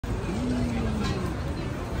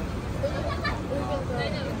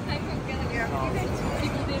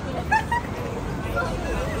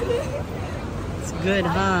It's good,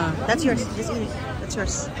 huh? That's yours. Just eat it. That's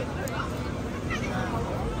yours.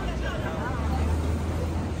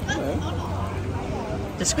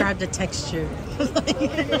 Describe the texture.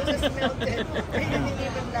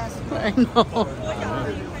 I know.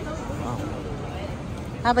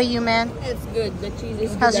 How about you, man? It's good. The cheese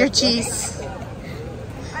is good. How's your cheese?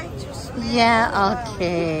 Yeah,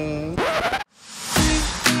 okay.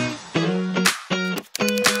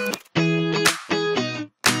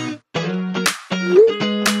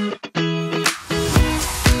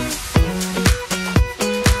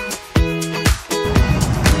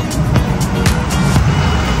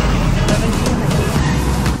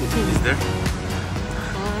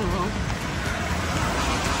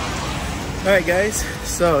 Alright guys,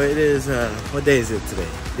 so it is, what day is it today?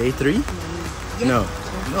 Day 3? Yeah.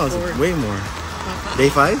 No, it's way more. Day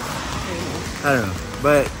 5? I don't know,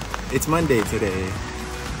 but it's Monday today.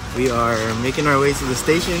 We are making our way to the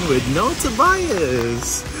station with no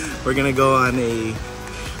Tobias. We're gonna go on a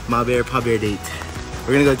Maber Paber date.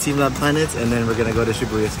 We're gonna go to TeamLab Planets and then we're gonna go to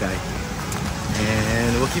Shibuya Sky.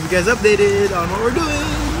 And we'll keep you guys updated on what we're doing.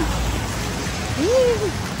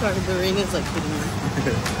 Sorry, the rain is like hitting me.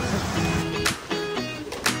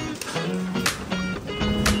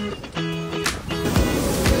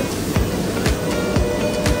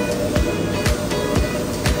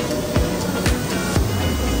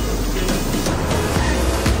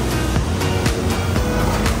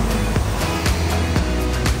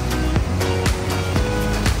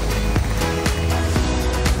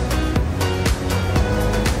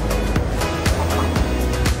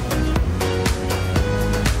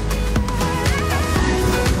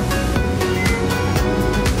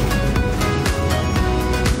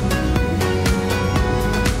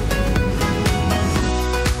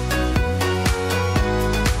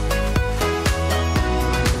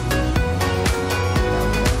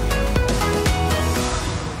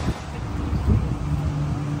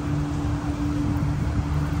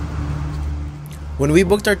 When we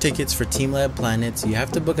booked our tickets for TeamLab Planets, you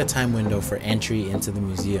have to book a time window for entry into the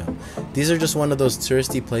museum. These are just one of those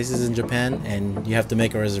touristy places in Japan and you have to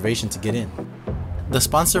make a reservation to get in. The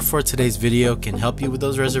sponsor for today's video can help you with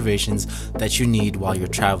those reservations that you need while you're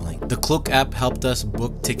traveling. The Klook app helped us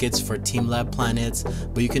book tickets for TeamLab Planets,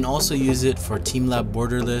 but you can also use it for TeamLab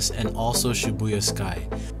Borderless and also Shibuya Sky.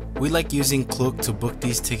 We like using Klook to book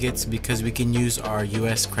these tickets because we can use our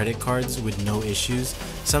US credit cards with no issues.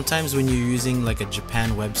 Sometimes when you're using like a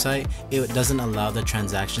Japan website, it doesn't allow the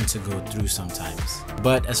transaction to go through sometimes.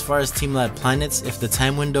 But as far as TeamLab Planets, if the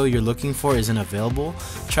time window you're looking for isn't available,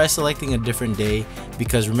 try selecting a different day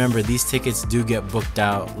because remember, these tickets do get booked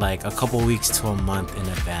out like a couple weeks to a month in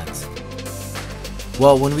advance.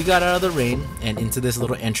 Well, when we got out of the rain and into this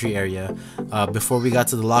little entry area, before we got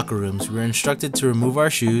to the locker rooms, we were instructed to remove our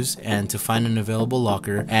shoes and to find an available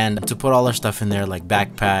locker and to put all our stuff in there like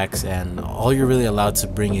backpacks, and all you're really allowed to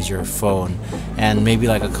bring is your phone and maybe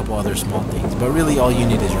like a couple other small things, but really all you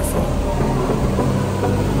need is your phone.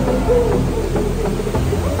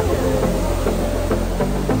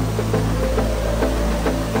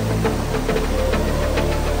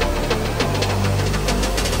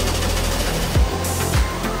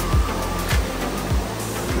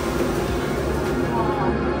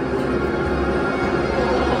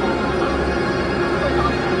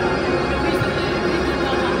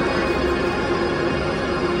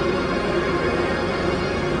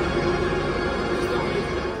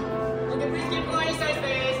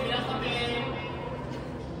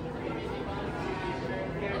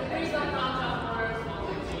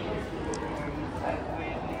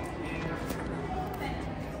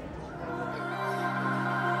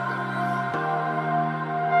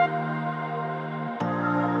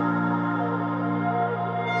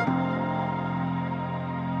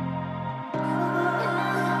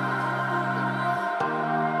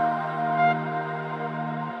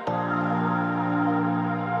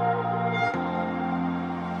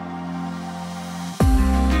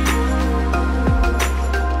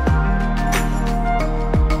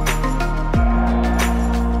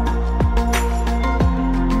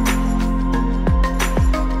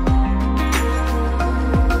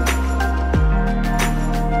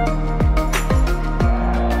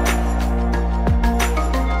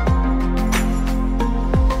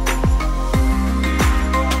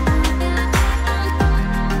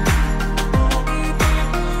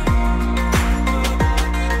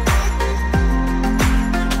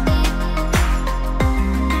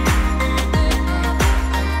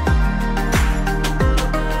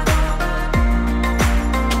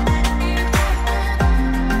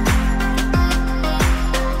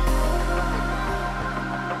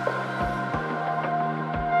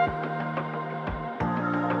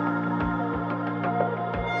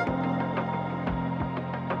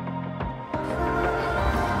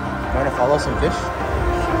 Want to follow some fish?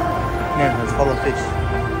 Yeah, let's follow fish.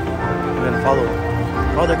 We're gonna follow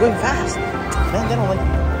them. Oh, they're going fast. Man, they don't like me.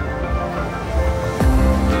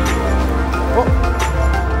 Oh,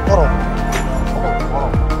 hold on.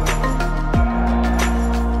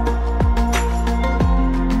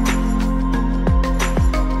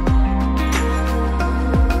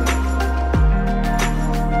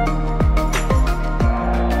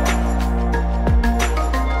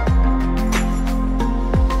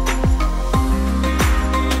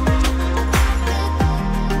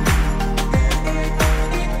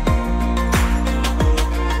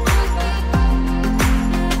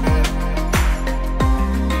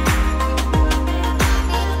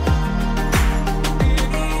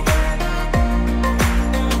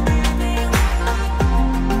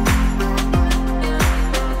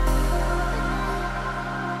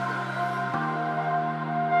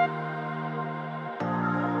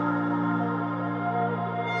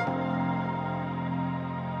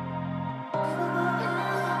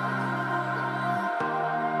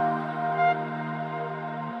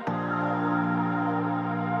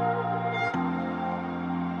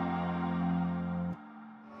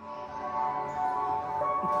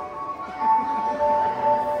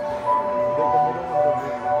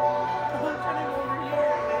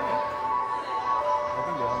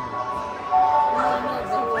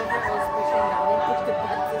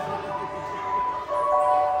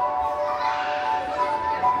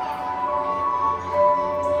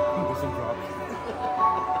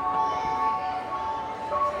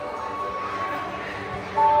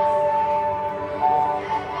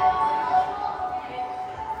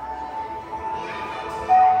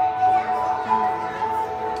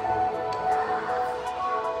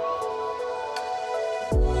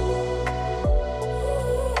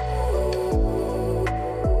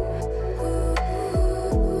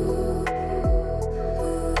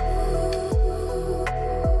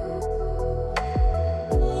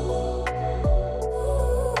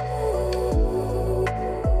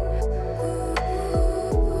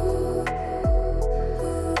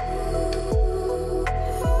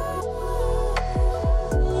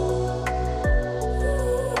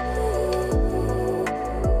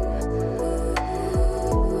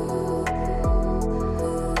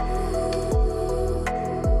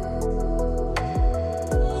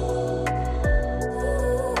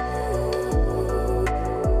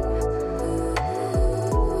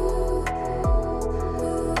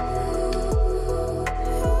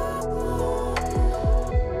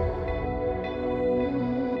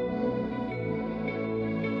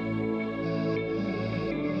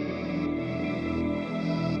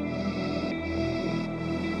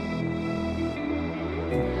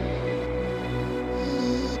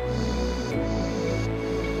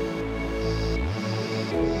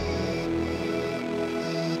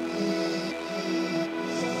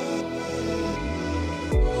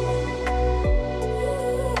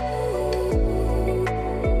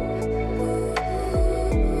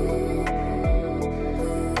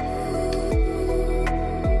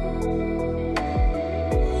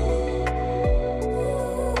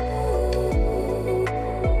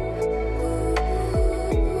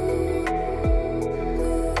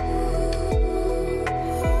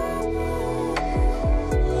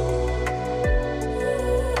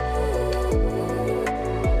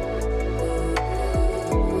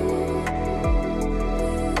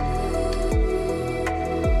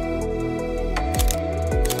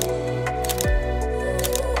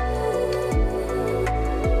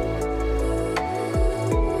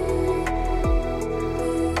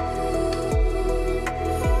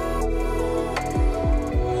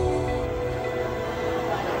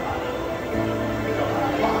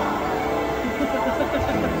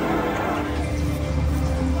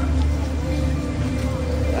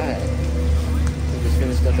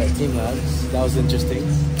 TeamLabs. That was interesting.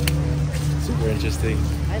 Super interesting.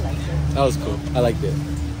 I liked it. That was cool. I liked it.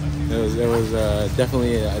 It was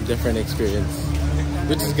definitely a different experience,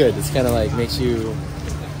 which is good. It's kind of like makes you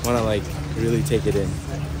want to like really take it in.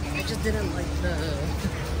 I just didn't like the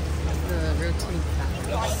rotating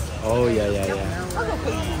paths. Oh yeah. No,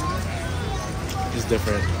 It's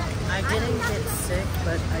different. I didn't get sick,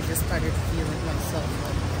 but I just started feeling myself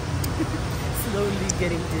like slowly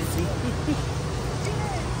getting dizzy.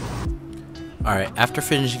 Alright, after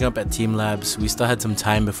finishing up at TeamLabs, we still had some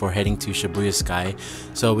time before heading to Shibuya Sky,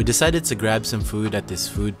 so we decided to grab some food at this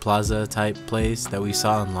food plaza type place that we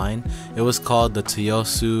saw online. It was called the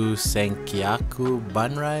Toyosu Senkyaku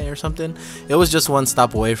Banrai or something. It was just one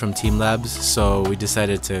stop away from TeamLabs, so we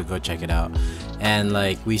decided to go check it out. And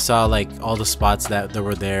like we saw like all the spots that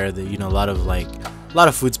were there, you know, a lot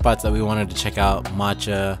of food spots that we wanted to check out,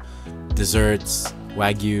 matcha, desserts,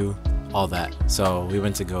 wagyu, all that. So we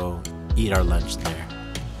went to go eat our lunch there.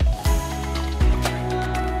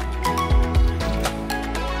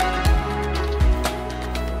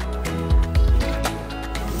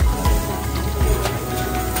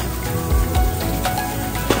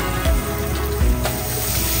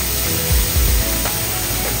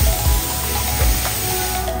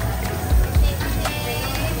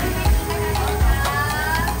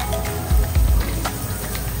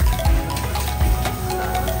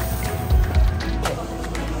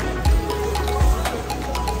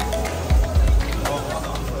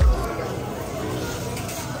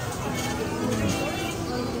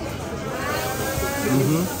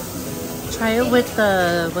 Try it with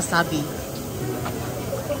the wasabi.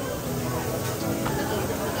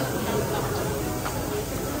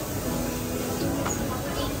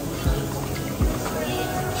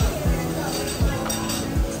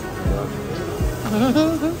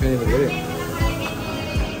 Can't even get it.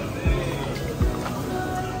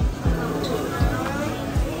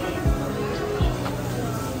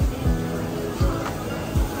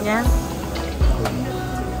 Yeah.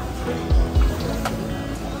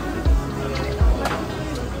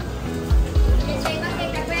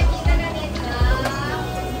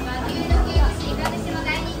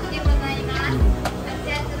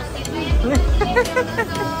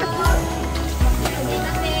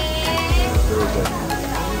 Really good.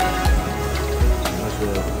 That's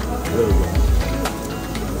really good.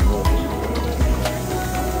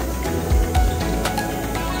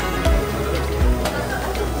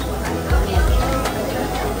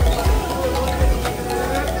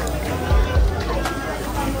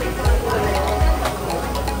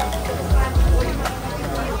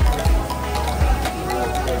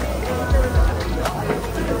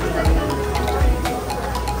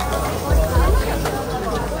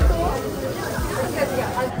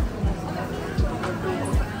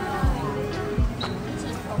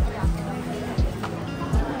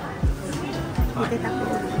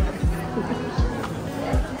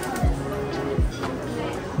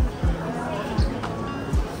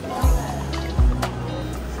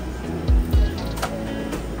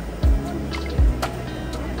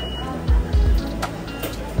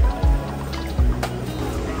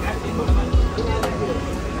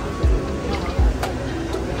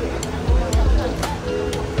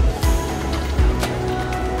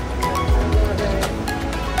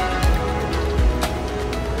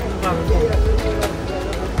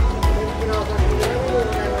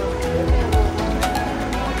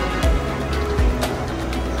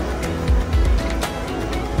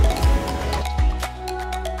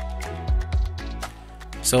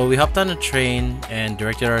 So we hopped on a train and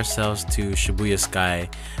directed ourselves to Shibuya Sky,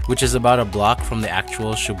 which is about a block from the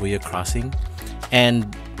actual Shibuya Crossing.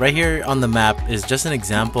 And right here on the map is just an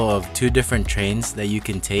example of two different trains that you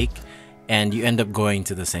can take, and you end up going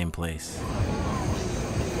to the same place.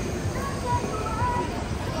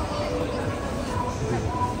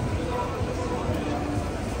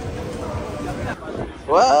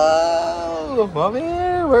 Whoa! Mommy,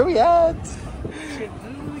 where are we at?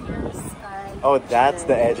 Shibuya Sky. Oh, that's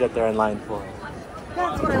the edge that they're in line for.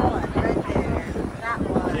 That's what I want, right there. That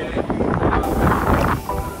one.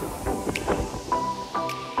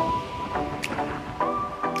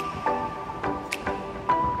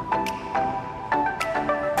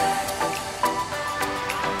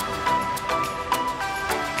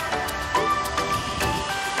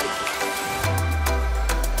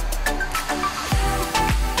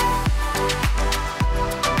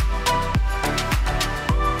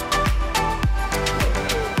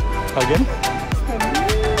 Again?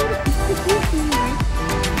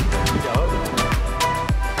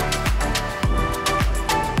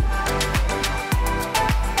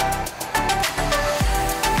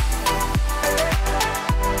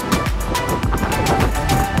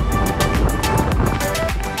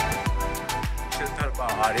 Should've thought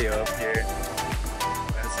about audio up here.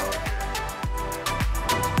 That's all good.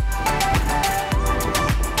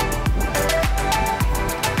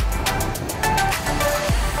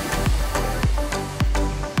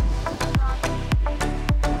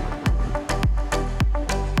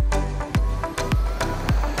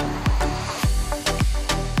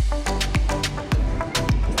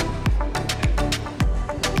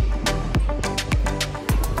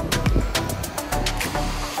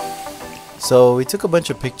 So we took a bunch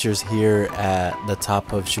of pictures here at the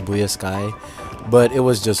top of Shibuya Sky, but it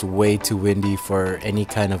was just way too windy for any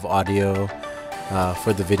kind of audio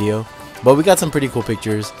for the video. But we got some pretty cool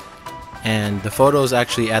pictures, and the photos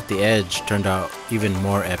actually at the edge turned out even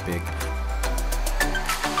more epic.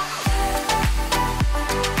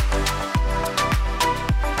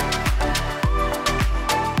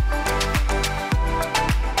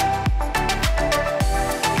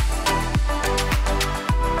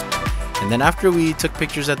 And then after we took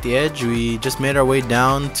pictures at the edge, we just made our way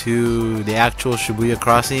down to the actual Shibuya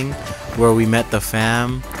Crossing, where we met the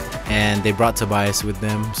fam, and they brought Tobias with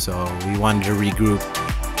them, so we wanted to regroup.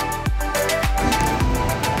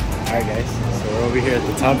 Alright guys, so we're over here at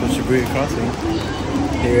the top of Shibuya Crossing,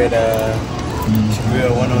 here at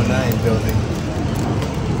Shibuya 109 building.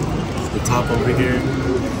 It's the top over here.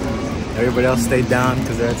 Everybody else stayed down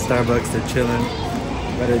because they're at Starbucks, they're chilling.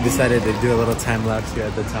 But I decided to do a little time lapse here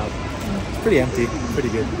at the top. It's pretty empty, pretty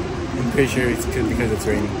good. I'm pretty sure it's good because it's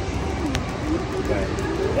raining. But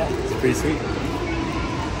yeah, it's pretty sweet.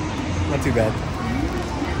 Not too bad.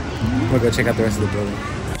 We'll go check out the rest of the building.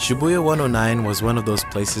 Shibuya 109 was one of those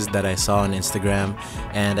places that I saw on Instagram,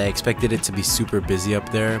 and I expected it to be super busy up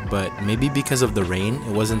there, but maybe because of the rain,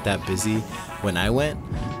 it wasn't that busy when I went.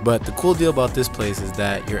 But the cool deal about this place is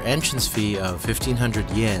that your entrance fee of 1,500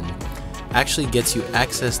 yen actually gets you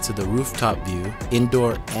access to the rooftop view,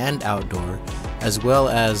 indoor and outdoor, as well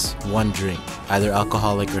as one drink, either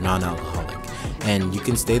alcoholic or non-alcoholic. And you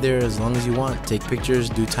can stay there as long as you want, take pictures,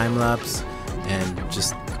 do time lapse, and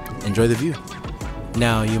just enjoy the view.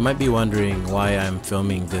 Now, you might be wondering why I'm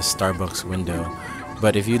filming this Starbucks window,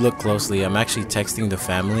 but if you look closely, I'm actually texting the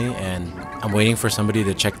family and I'm waiting for somebody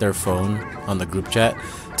to check their phone on the group chat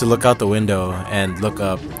to look out the window and look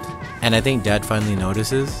up. And I think Dad finally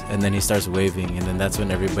notices, and then he starts waving, and then that's when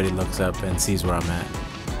everybody looks up and sees where I'm at.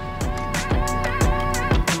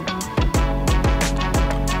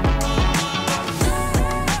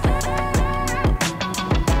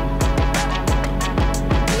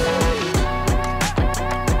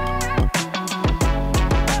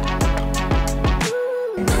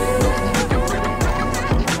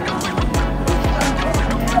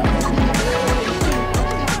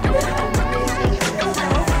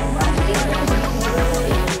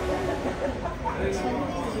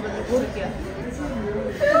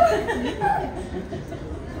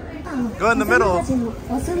 Go in the middle.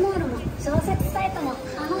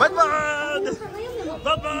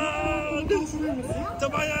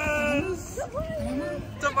 Tobias!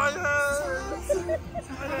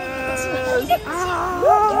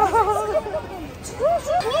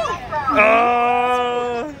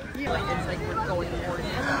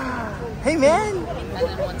 Hey man!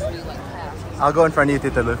 I'll go in front of you,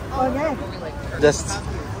 Tita Lu. Okay.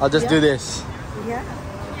 I'll just do this. Yeah.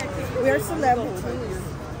 We're celebrities.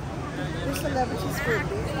 We're celebrities for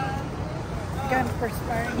this. Gun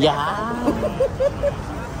perspiring. Yeah.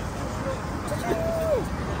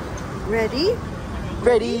 Ready?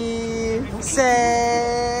 Ready,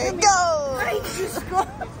 set, go! Right, just go.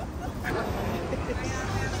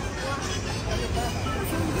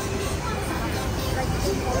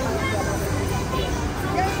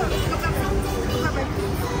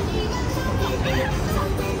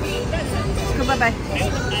 Bye-bye.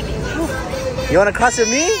 You wanna cross with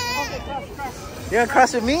me? Okay, cross. You wanna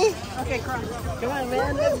cross with me? Okay, cross. Come on,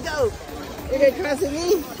 man, let's go. You gonna cross with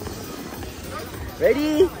me?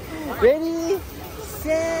 Ready, ready,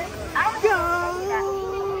 set, go!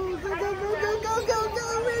 Go, go, go, go, go, go,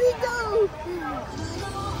 ready, go!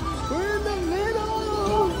 We're in the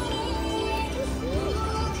middle!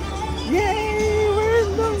 Yay, we're in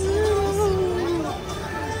the middle!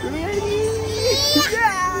 Ready?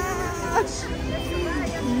 Yeah!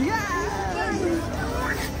 Yeah!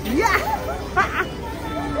 Yeah!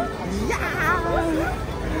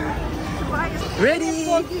 Ready,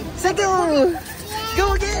 set, go!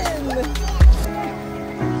 Go again!